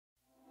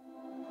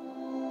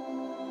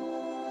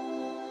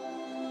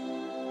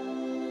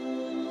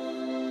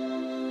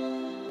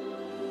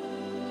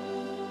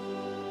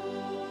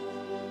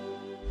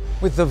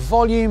With the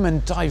volume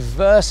and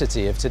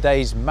diversity of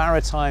today's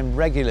maritime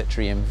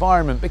regulatory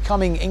environment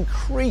becoming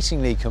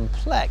increasingly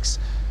complex,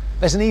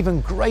 there's an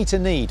even greater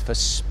need for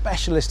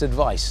specialist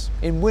advice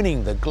in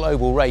winning the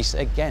global race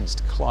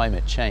against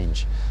climate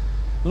change.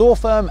 Law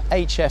firm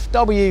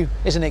HFW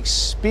is an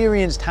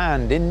experienced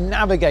hand in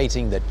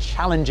navigating the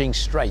challenging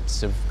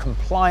straits of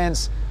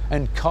compliance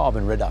and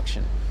carbon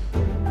reduction.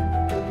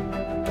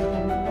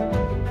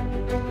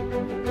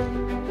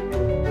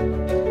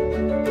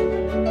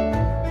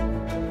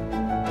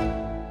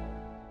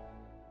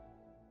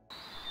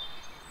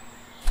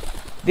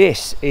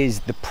 This is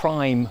the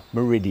Prime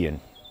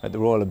Meridian at the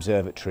Royal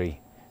Observatory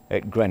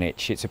at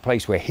Greenwich. It's a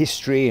place where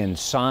history and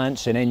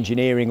science and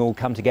engineering all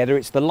come together.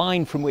 It's the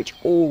line from which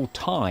all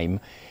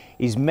time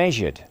is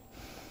measured.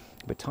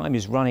 But time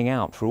is running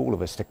out for all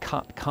of us to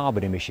cut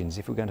carbon emissions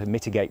if we're going to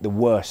mitigate the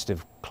worst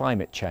of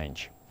climate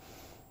change.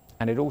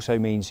 And it also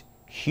means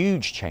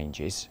huge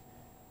changes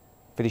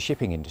for the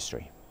shipping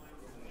industry.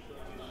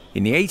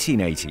 In the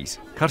 1880s,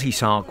 Cutty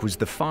Sark was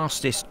the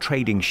fastest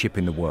trading ship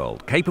in the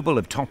world, capable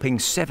of topping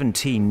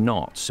 17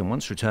 knots and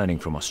once returning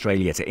from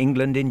Australia to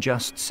England in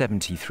just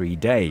 73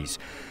 days.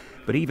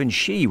 But even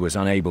she was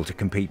unable to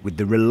compete with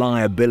the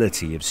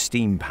reliability of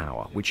steam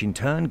power, which in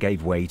turn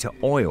gave way to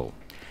oil.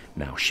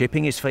 Now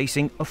shipping is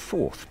facing a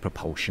fourth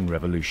propulsion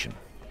revolution.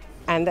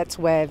 And that's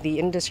where the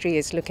industry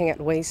is looking at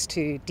ways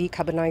to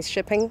decarbonise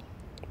shipping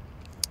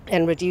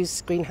and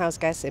reduce greenhouse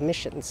gas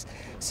emissions.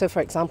 So,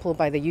 for example,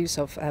 by the use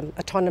of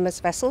autonomous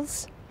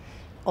vessels,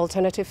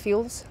 alternative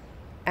fuels,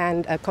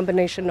 and a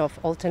combination of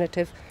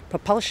alternative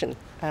propulsion.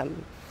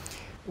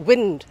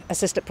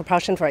 Wind-assisted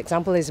propulsion, for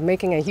example, is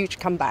making a huge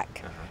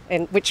comeback,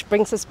 and which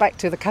brings us back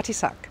to the Cutty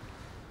Sark.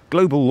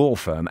 Global law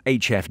firm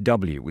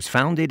HFW was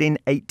founded in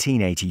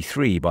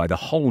 1883 by the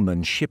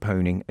Holman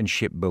shipowning and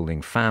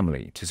shipbuilding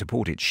family to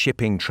support its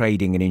shipping,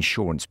 trading and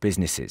insurance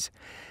businesses.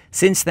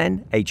 Since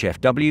then,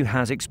 HFW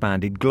has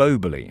expanded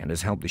globally and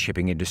has helped the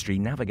shipping industry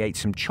navigate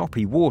some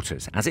choppy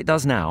waters, as it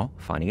does now,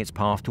 finding its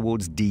path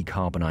towards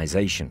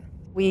decarbonisation.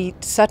 We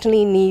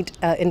certainly need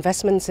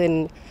investments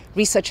in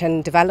research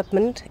and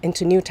development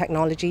into new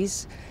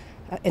technologies,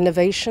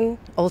 innovation,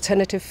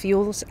 alternative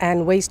fuels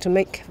and ways to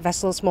make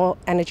vessels more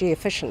energy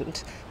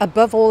efficient.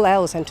 Above all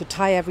else, and to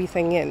tie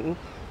everything in,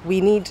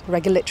 we need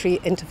regulatory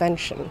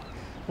intervention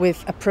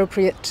with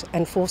appropriate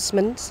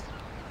enforcement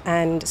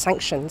and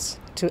sanctions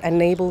to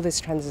enable this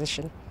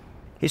transition.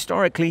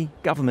 Historically,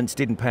 governments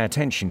didn't pay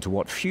attention to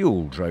what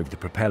fuel drove the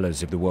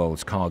propellers of the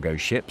world's cargo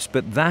ships,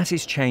 but that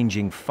is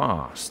changing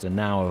fast, and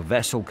now a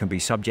vessel can be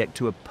subject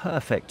to a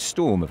perfect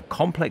storm of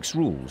complex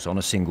rules on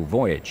a single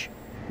voyage.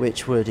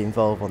 Which would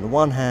involve, on the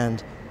one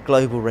hand,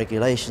 global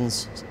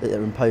regulations that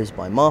are imposed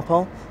by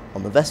MARPOL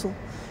on the vessel,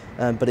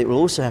 but it will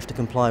also have to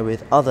comply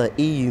with other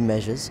EU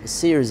measures, a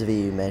series of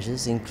EU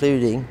measures,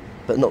 including,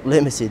 but not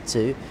limited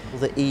to,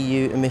 the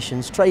EU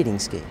Emissions Trading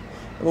Scheme,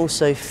 and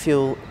also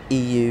Fuel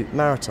EU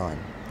Maritime.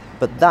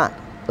 But that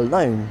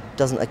alone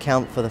doesn't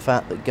account for the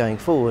fact that going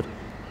forward,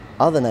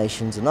 other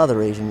nations and other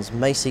regions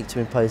may seek to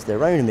impose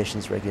their own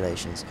emissions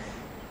regulations.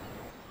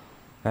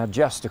 Now,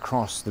 just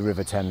across the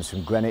River Thames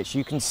from Greenwich,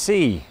 you can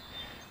see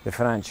the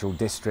financial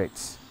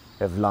districts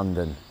of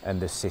London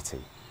and the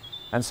city.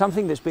 And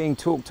something that's being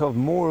talked of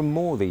more and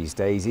more these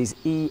days is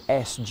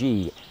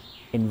ESG,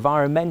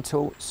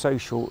 environmental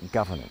social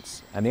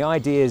governance. And the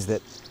idea is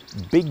that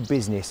big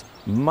business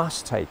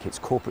must take its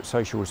corporate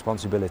social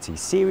responsibility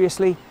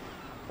seriously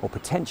or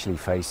potentially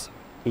face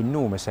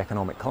enormous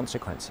economic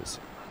consequences.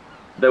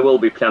 There will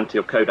be plenty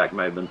of Kodak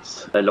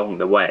moments along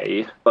the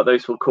way, but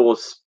those will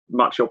cause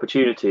much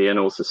opportunity and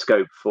also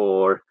scope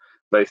for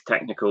both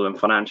technical and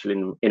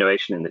financial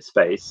innovation in this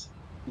space.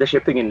 The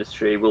shipping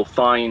industry will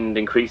find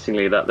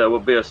increasingly that there will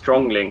be a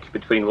strong link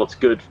between what's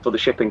good for the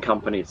shipping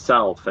company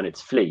itself and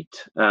its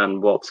fleet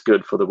and what's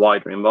good for the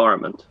wider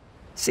environment.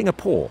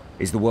 Singapore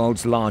is the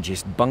world's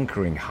largest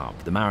bunkering hub.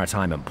 The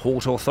Maritime and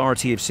Port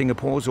Authority of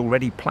Singapore is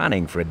already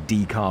planning for a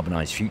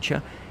decarbonised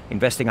future,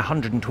 investing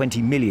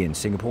 120 million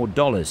Singapore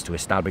dollars to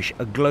establish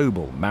a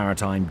global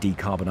maritime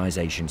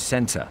decarbonisation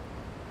centre.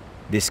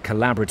 This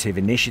collaborative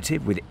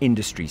initiative with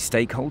industry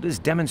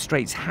stakeholders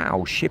demonstrates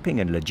how shipping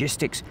and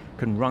logistics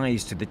can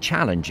rise to the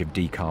challenge of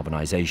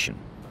decarbonisation.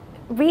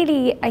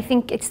 Really, I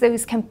think it's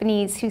those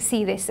companies who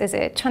see this as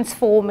a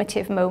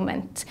transformative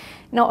moment,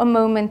 not a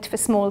moment for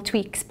small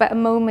tweaks, but a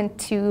moment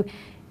to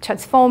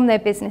transform their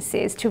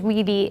businesses, to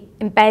really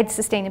embed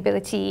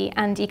sustainability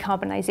and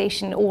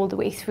decarbonisation all the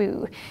way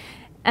through.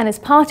 And as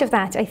part of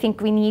that, I think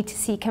we need to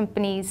see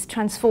companies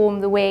transform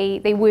the way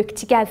they work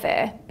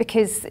together,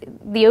 because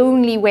the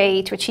only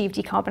way to achieve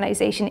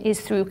decarbonisation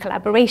is through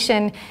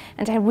collaboration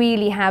and to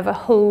really have a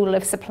whole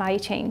of supply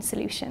chain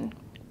solution.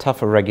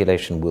 Tougher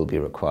regulation will be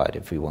required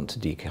if we want to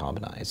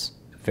decarbonise,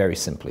 very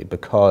simply,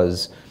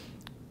 because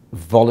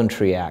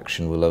voluntary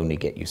action will only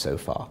get you so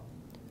far.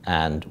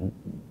 And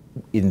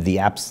in the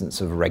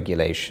absence of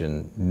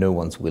regulation, no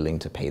one's willing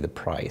to pay the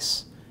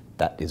price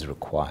that is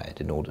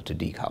required in order to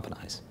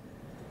decarbonise.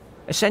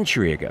 A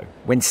century ago,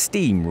 when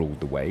steam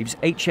ruled the waves,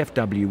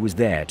 HFW was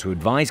there to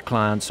advise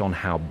clients on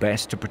how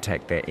best to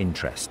protect their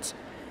interests.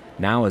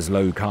 Now, as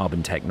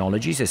low-carbon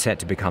technologies are set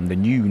to become the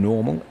new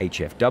normal,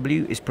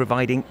 HFW is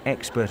providing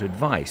expert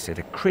advice at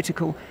a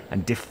critical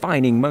and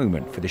defining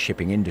moment for the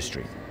shipping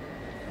industry.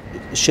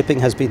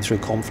 Shipping has been through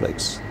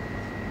conflicts.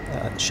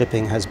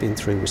 Shipping has been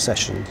through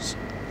recessions.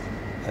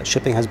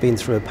 Shipping has been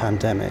through a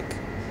pandemic.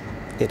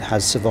 It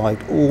has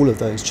survived all of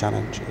those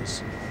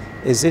challenges.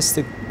 Is this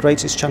the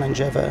greatest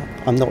challenge ever?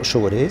 I'm not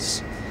sure it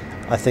is.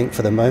 I think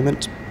for the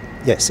moment,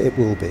 yes, it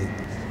will be.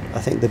 I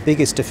think the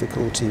biggest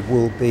difficulty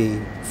will be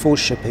for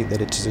shipping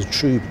that it is a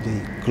truly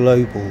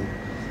global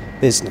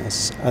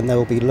business, and there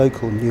will be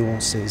local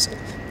nuances,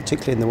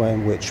 particularly in the way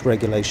in which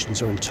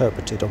regulations are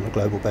interpreted on a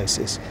global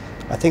basis.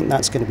 I think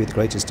that's going to be the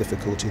greatest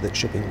difficulty that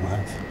shipping will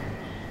have.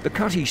 The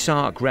Cutty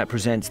Sark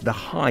represents the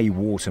high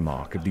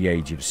watermark of the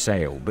age of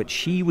sail, but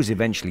she was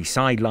eventually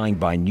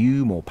sidelined by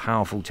new, more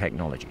powerful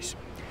technologies.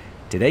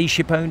 Today's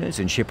ship owners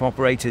and ship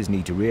operators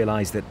need to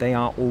realise that they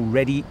are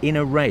already in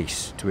a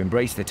race to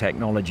embrace the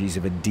technologies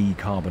of a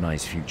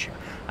decarbonised future,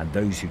 and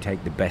those who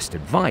take the best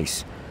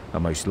advice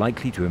are most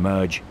likely to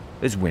emerge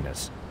as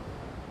winners.